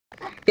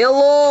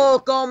Hello,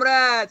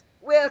 comrades!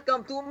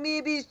 Welcome to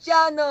Mehbie's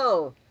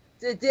channel!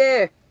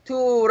 Today,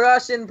 two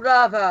Russian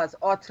brothers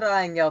are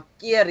trying out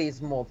Gary's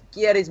mod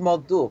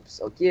dupes,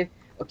 okay?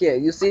 Okay,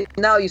 you see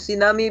now,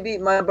 Mehbie,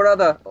 my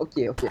brother?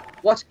 Okay.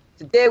 Watch,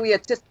 today we are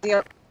testing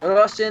out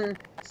Russian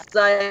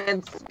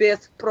science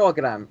space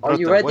program. Are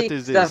you ready? What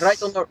is this? Stand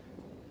right on the...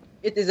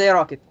 It is a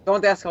rocket.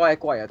 Don't ask how I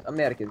acquired.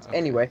 Americans. Okay.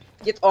 Anyway,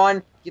 get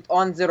on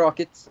the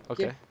rockets.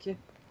 Okay. Okay,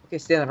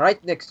 stand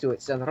right next to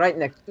it.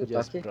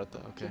 Yes, okay? brother.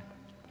 Okay.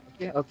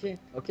 Okay.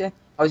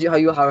 How is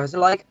it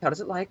like?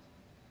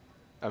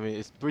 I mean,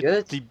 it's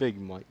Good. pretty big,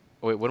 Mike.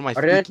 Oh, wait, what am I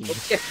Alright,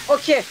 speaking?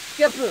 okay.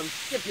 Skip him.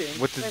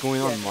 What is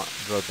going on,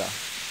 brother?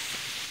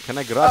 Can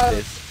I grab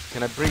this?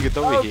 Can I bring it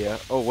over here?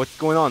 Oh, what's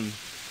going on?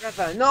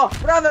 Brother,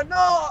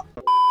 no!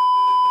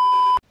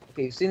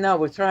 Okay, you see now,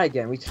 we'll try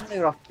again. We try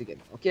rocket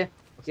again, okay?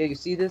 Okay, you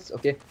see this?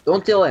 Okay,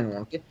 don't tell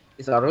anyone, okay?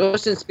 It's a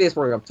Russian space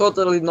program,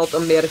 totally not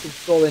American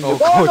stolen. Oh, no,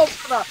 God.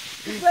 brother!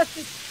 Press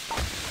it!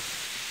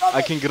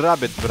 I can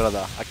grab it,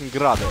 brother. I can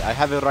grab it. I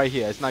have it right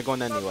here. It's not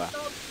going anywhere. No,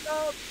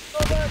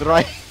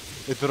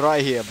 It's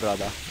right here,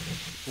 brother.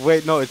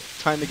 Wait, no, it's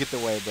trying to get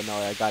away, but no,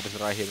 I got it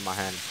right here in my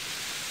hand.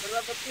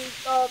 brother, please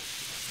stop.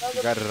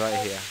 Got it right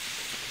here.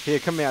 Here,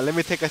 come here. Let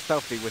me take a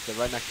selfie with it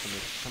right next to me.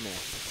 Come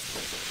here.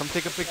 Come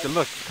take a picture.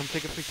 Look, come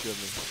take a picture of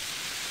me.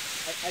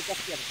 I got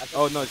him.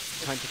 Oh no, it's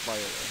trying to fly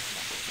away.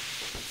 No.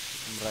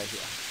 I'm right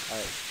here.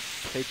 Alright.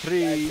 Say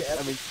trees.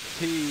 I mean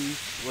cheese.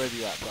 Where are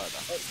you at,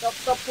 brother?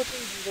 Stop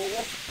putting the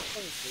work.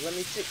 Let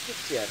me take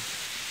picture.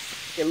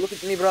 Okay, look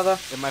at me, brother.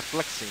 Am I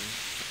flexing?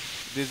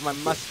 These my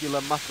muscular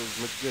muscles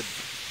look good.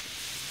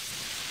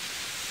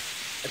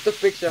 I took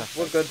picture.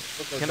 We're good.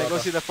 Can I go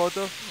see the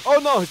photo? Oh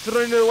no, it's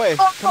running away.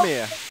 Come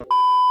here.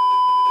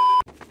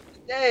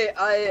 Today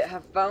I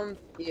have found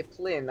a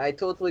plane. I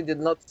totally did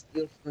not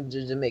steal from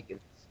the Jamaicans.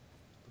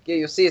 Okay,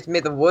 you see it's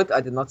made of wood. I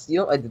did not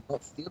steal. I'm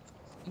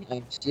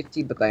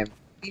shifty, but I am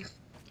thief.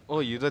 Oh,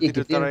 you don't need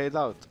to try it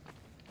out.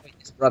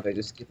 Yes, brother,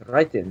 just get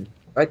right in.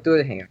 Right to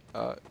the hangar.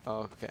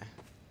 Okay.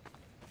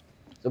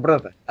 So,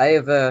 brother, I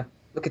have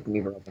look at me,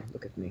 brother.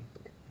 Look at me.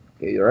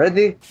 Okay, you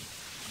ready?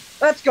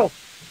 Let's go,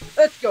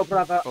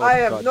 brother. Oh, I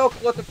have God. no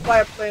clue to fly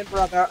a plane,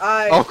 brother.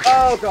 Oh,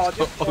 Oh God,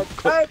 Oh,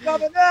 I'm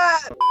coming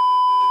in.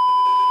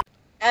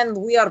 And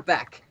we are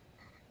back.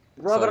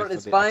 Brother Sorry for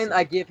is the fine. accent.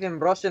 I gave him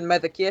Russian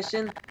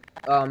medication.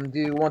 Do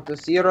you want to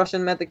see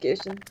Russian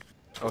medication?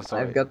 Oh,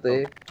 sorry.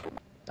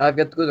 I've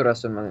got good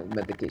Russian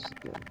medication.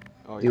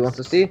 Oh, Do you want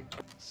to see?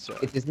 Sure.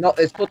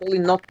 It's totally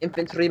not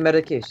infantry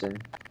medication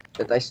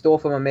that I stole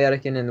from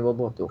American in World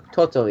War II.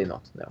 Totally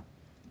not, no.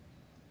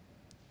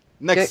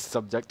 Next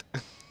subject.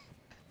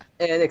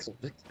 Next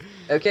subject.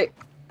 Okay.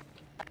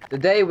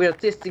 Today we're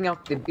testing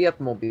out the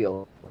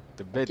Batmobile.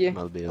 The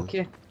Batmobile.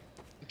 Okay,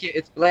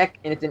 it's black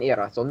and it's an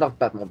era, so not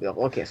Batmobile.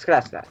 Okay,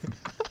 scratch that.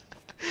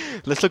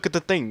 Let's look at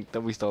the thing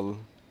that we stole.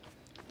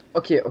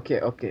 Okay.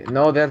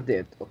 No, they're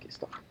dead. Okay,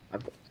 stop.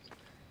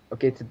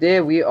 Okay,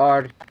 today we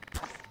are...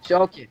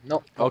 Okay,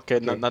 no. Okay,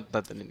 no, not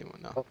that anymore.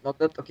 No. Oh, not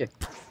that, okay.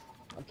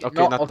 Okay,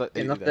 no, not that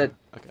okay, not either. that.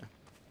 Okay.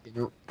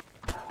 No.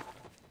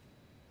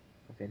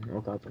 Okay, no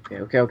god,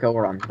 okay,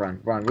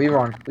 we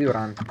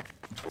run.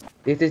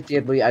 This is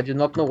deadly, I do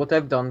not know what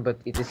I've done, but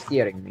it is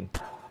scaring me.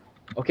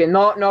 Okay,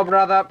 no,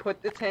 brother,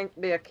 put the tank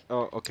back.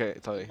 Oh, okay,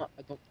 sorry. No,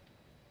 I don't...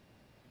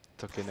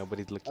 It's okay,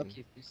 nobody's looking.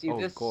 Okay, you see oh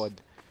this? God.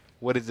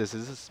 What is this?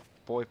 Is this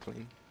boy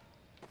plane?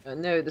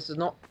 No, this is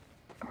not...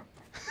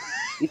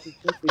 This is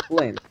just a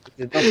plane.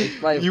 It is not a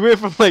plane. You went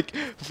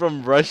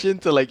from Russian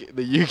to like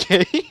the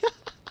UK?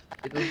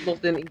 It was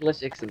not an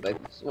English accent, I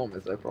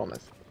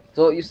promise.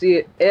 So you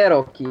see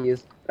arrow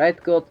keys, right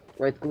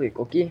click,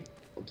 okay?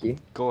 Okay.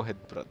 Go ahead,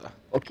 brother.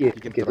 Okay,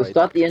 can to try it.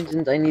 start the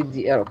engines I need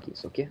the arrow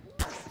keys, okay?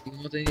 You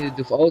know what I need to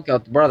do for... Oh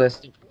god, brother,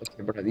 stop.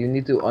 Okay, brother, you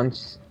need to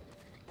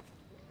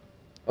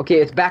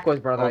Okay, it's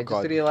backwards, brother. Oh, I just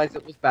God. realized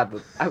it was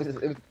backwards. It was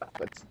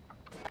backwards.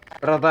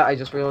 Brother, I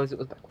just realized it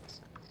was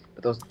backwards.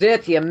 But those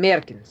dirty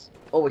Americans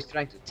always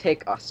trying to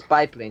take our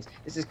spy planes.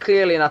 This is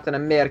clearly not an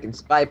American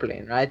spy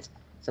plane, right?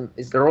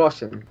 It's the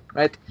Russian,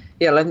 right?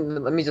 Here, let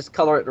me just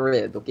color it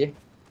red, okay?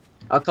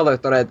 I'll color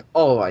it red.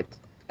 Alright.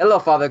 Hello,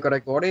 Father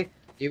Gregory.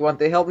 Do you want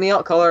to help me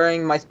out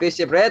coloring my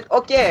spaceship red?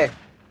 Okay.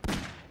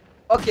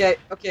 Okay.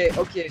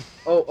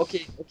 Oh,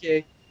 okay.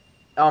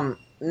 No,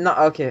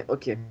 okay.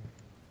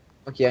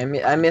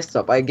 Okay, I messed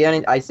up. I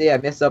say I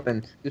messed up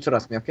and you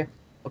trust me, okay?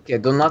 Okay,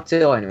 do not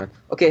tell anyone.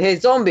 Okay, hey,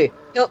 zombie,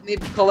 help me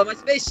color my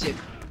spaceship.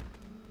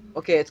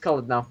 Okay, it's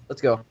colored now.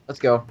 Let's go.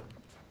 Okay,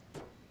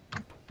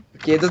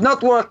 it does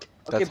not work.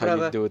 Okay, That's how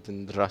brother. you do it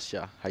in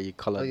Russia. How you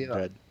color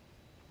red.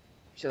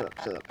 Shut up,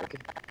 okay?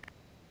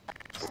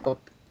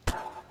 Stop.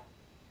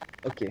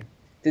 Okay.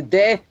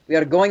 Today, we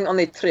are going on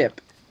a trip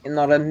in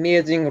our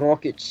amazing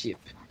rocket ship.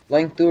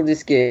 Flying through the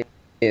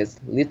skies.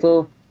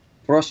 Little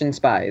Russian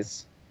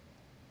spies.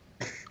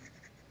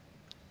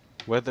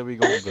 Where are we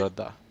going,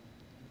 brother?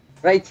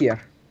 Right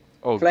here.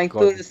 Oh, Flying God.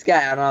 through the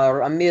sky on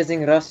our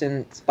amazing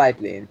Russian spy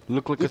plane.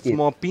 Look like It a is.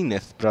 small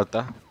penis,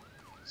 brother.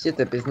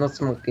 Shut up, it's not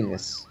small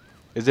penis.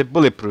 Is it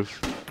bulletproof?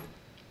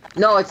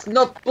 No, it's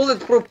not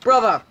bulletproof,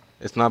 brother.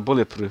 It's not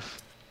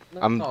bulletproof.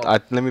 No.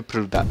 Let me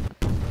prove that.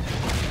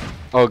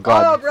 Oh Oh,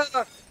 god.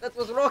 brother, that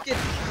was rocket.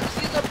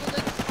 See the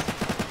bullets?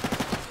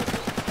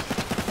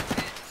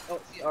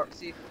 Oh,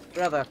 see,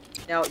 brother.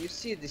 Now you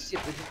see the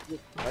ship isn't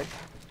bulletproof, right?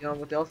 You know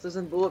what else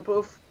isn't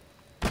bulletproof?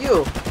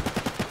 You.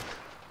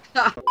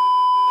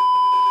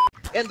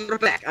 And we're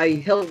back. I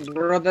held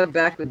brother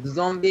back with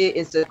zombie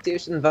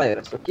institution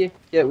virus. Okay.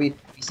 Yeah, we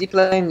see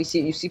plane.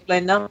 You see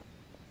plane now.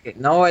 Okay.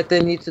 Now what I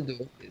need to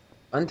do is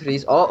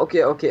untrees. Oh, okay.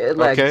 It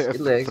lags. Okay, It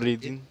lags.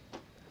 freezing.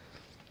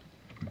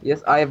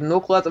 Yes, I have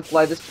no clue how to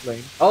fly this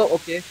plane. Oh,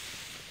 okay.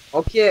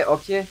 Okay.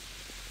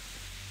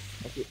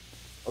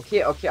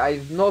 I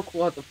have no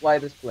clue how to fly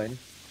this plane.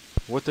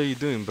 What are you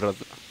doing,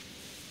 brother?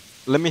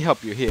 Let me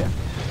help you here.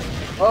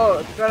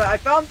 Oh, brother, I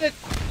found it.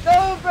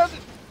 No, brother.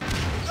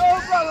 No,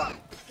 brother.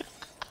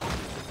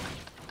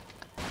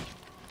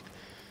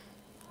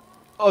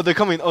 Oh, they're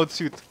coming. Oh,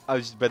 shoot. I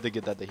just better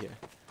get out of here.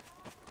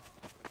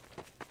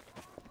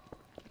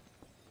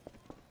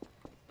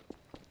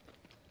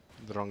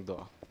 The wrong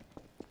door.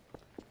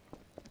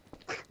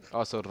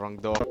 Also, wrong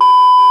door.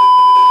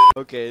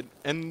 Okay,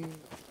 and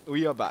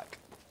we are back.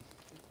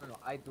 No,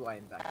 I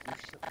am back. You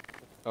shut up.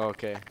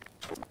 Okay.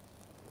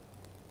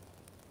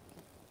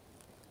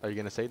 Are you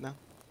gonna say it now?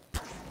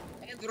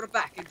 And we're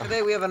back. And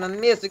today we have an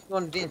amazing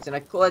convention. I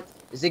call it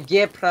the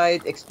Gay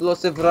Pride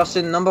Explosive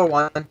Russian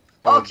 #1.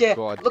 Oh, Okay,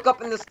 God. look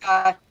up in the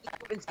sky. Look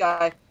up in the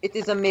sky. It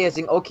is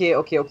amazing. Okay.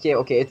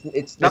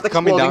 It's not It's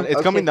coming down. exploding. It's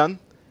Okay. coming down.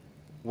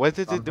 What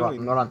is it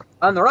doing?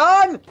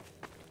 Run!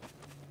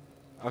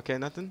 Okay,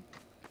 nothing.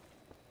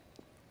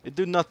 It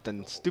do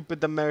nothing.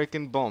 Stupid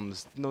American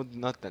bombs. No,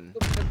 nothing.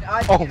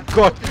 Oh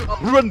god!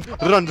 Run!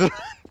 Run! Run!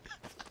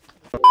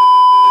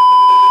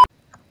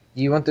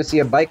 Do you want to see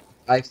a bike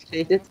I've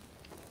created?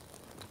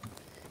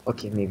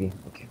 Okay, maybe.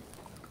 Okay.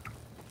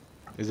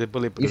 Is it You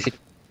bulletproof? should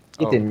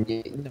get Oh. in.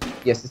 No.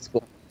 Yes, it's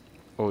cool.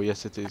 Oh,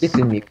 yes, it is. Get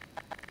in me.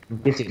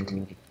 Get in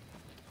me.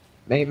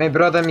 My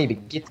brother, maybe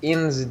get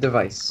in the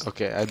device.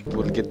 Okay, I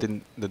will get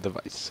in the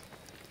device.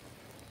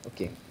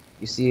 Okay.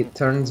 You see, it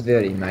turns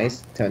very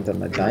nice. Turns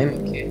on a dime.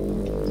 Okay.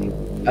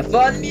 Have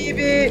fun,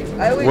 maybe.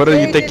 What are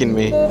you taking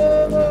me?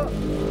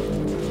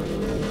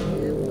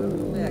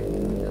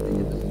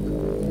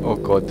 Oh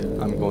god,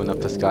 I'm going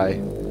up the sky.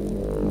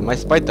 My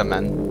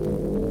Spider-Man.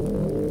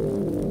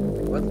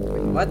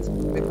 What?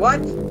 Wait,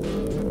 what?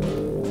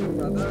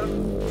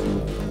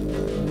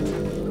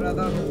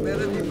 Brother, where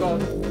did you go?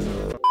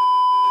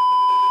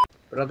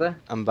 Brother?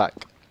 I'm back.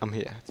 I'm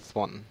here. It's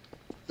one.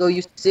 So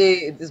you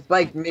say this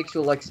bike makes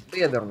you like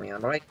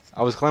Spider-Man, right?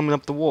 I was climbing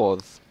up the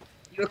walls.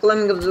 You're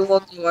climbing up the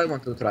wall, so I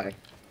want to try.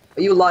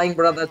 Are you lying,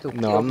 brother?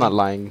 No, I'm not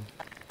lying.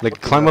 Like,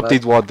 Okay, climb up brother.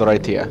 these walls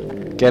right here.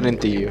 Get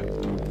into you.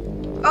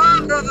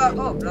 Oh, brother!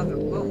 Oh, brother!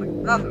 Oh, my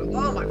brother!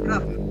 Oh, my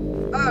brother!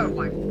 Oh,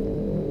 my...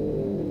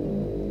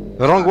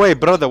 The wrong way,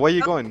 brother. Where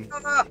you going?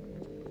 Brother!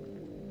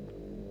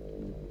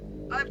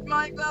 I'm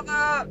flying,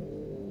 brother!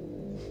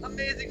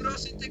 Amazing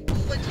Russian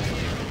technology!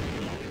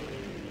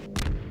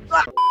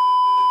 Ah!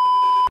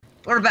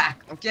 We're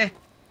back, okay?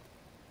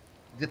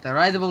 Get a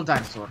rideable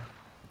dinosaur.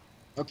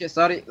 Okay,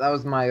 sorry, that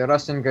was my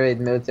Russian grade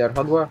military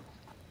hardware.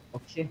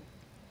 Okay.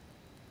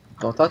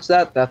 Don't touch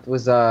that, that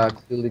was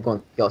clearly going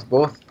to kill us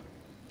both.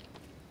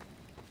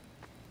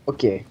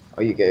 Okay,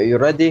 are you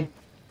ready?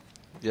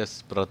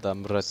 Yes, brother,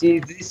 I'm ready. See,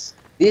 this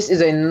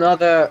is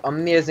another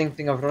amazing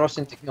thing of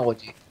Russian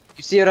technology.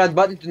 You see a red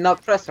button, do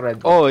not press red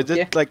button. Oh, is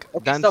okay? it like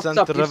Okay, Dance stop, Dance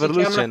stop. You see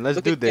Revolution? camera? Let's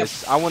Look do at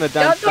this. I wanna Yeah,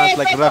 dance no,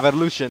 like wait,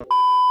 Revolution.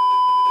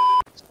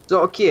 So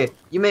okay,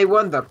 you may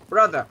wonder,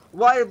 brother,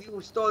 why have you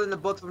stolen the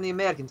boat from the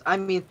Americans? I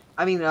mean,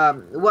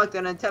 worked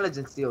an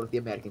intelligence deal with the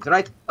Americans,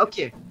 right?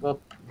 Okay, well,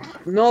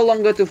 no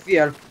longer to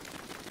fear.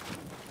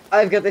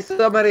 I've got a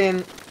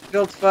submarine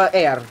built for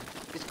air.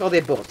 It's called a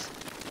boat.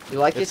 You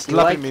like It's it? You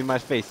like slapping me in my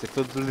face. It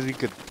feels really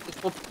good.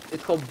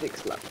 It's called Big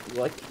Slap.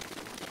 You like it?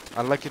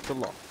 I like it a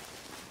lot.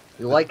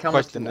 You like how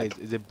much you Question like?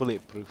 is it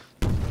bulletproof?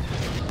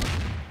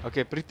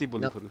 Okay, pretty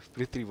bulletproof.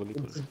 Pretty It's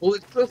bulletproof.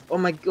 bulletproof? Oh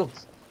my god.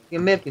 The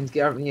Americans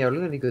gave me a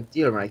really good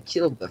deal when I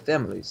killed the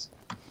families.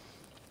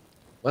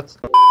 What?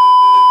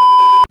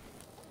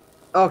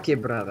 Okay,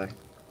 brother.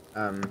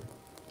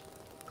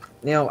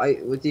 Now,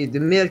 what the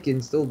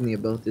Americans told me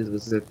about this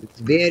was that it's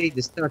very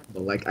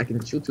destructible. Like, I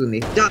can shoot you in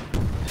the...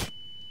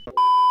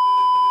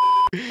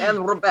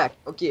 And we're back.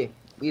 Okay,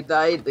 we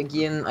died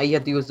again. I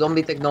had to use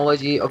zombie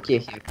technology. Okay,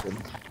 here. Cool.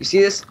 You see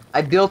this?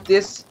 I built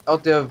this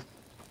out of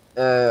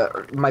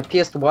my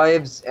past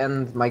wives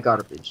and my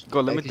garbage. Go,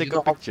 let me Like, take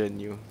you a know- picture in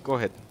you. Go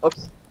ahead.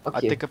 Oops. I'll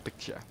Okay. take a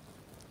picture.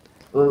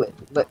 Well,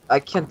 but I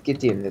can't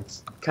get in.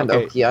 It's kind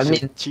of okay. I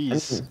mean,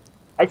 cheese.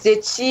 I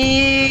said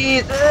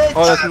cheese.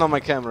 Oh, that's not my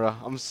camera.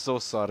 I'm so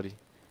sorry.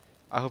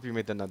 I hope you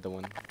made another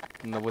one.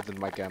 No, it wasn't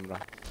my camera.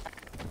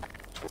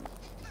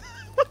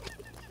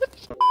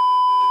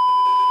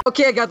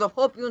 Okay, guys. I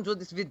hope you enjoyed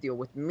this video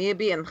with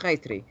Mehbie and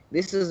HighTree.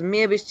 This is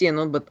Mehbie's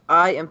channel, but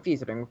I am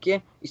featuring.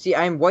 Okay. You see,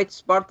 I'm White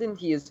Spartan.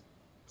 He is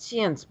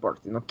Tan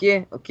Spartan.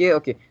 Okay.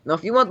 Now,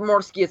 if you want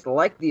more skits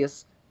like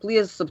this,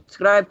 please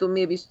subscribe to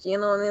Mehbie's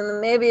channel, and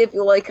maybe if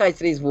you like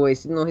HighTree's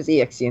voice, you know, his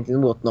accent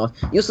and whatnot,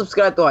 you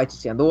subscribe to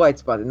HighTree's channel, the white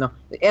spot, you know.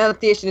 The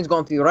annotation is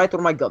going to be right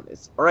where my gun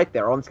is, right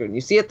there on screen.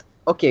 You see it?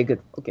 Okay,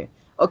 good.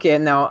 Okay,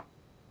 now,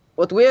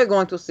 what we are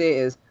going to say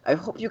is, I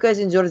hope you guys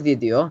enjoyed the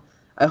video.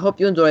 I hope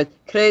you enjoyed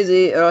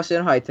Crazy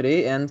Russian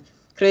HighTree and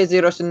Crazy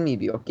Russian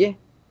Mehbie, okay?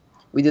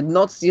 We did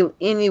not steal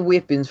any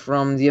weapons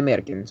from the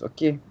Americans,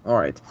 okay?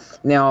 Alright.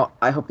 Now,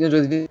 I hope you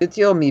enjoyed the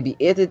video. Maybe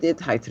edit it,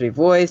 HighTree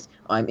voice.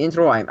 I'm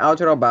intro, I'm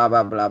outro, blah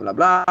blah blah blah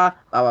blah, blah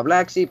blah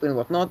black sheep and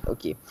whatnot.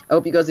 Okay. I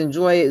hope you guys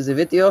enjoy the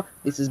video.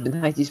 This has been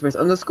HighTree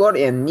underscore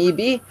and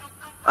Mehbie.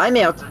 I'm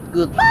out.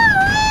 Goodbye!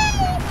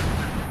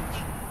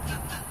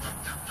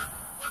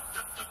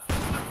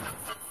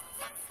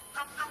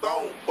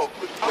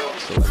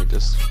 So let me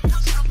just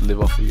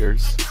live off of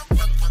yours.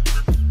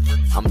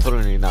 I'm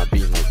totally not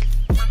being like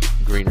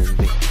green or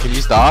anything. Can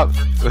you stop?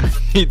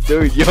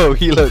 Dude, yo,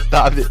 Hilo,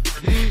 stop it.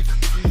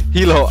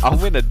 Hilo, I'm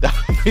gonna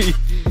die.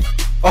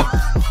 Oh,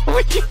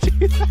 why you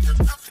do that?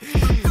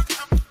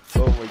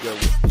 Oh my god.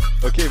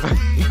 Okay, fine.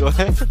 Go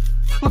ahead.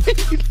 Why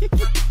you leave?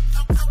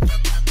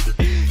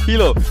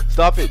 Hilo,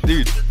 stop it,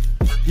 dude.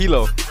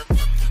 Hilo.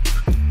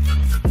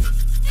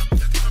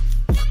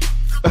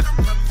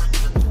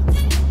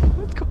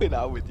 What's going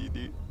on with you,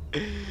 dude?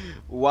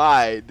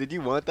 Why? Did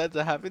you want that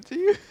to happen to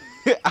you?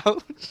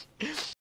 Ouch.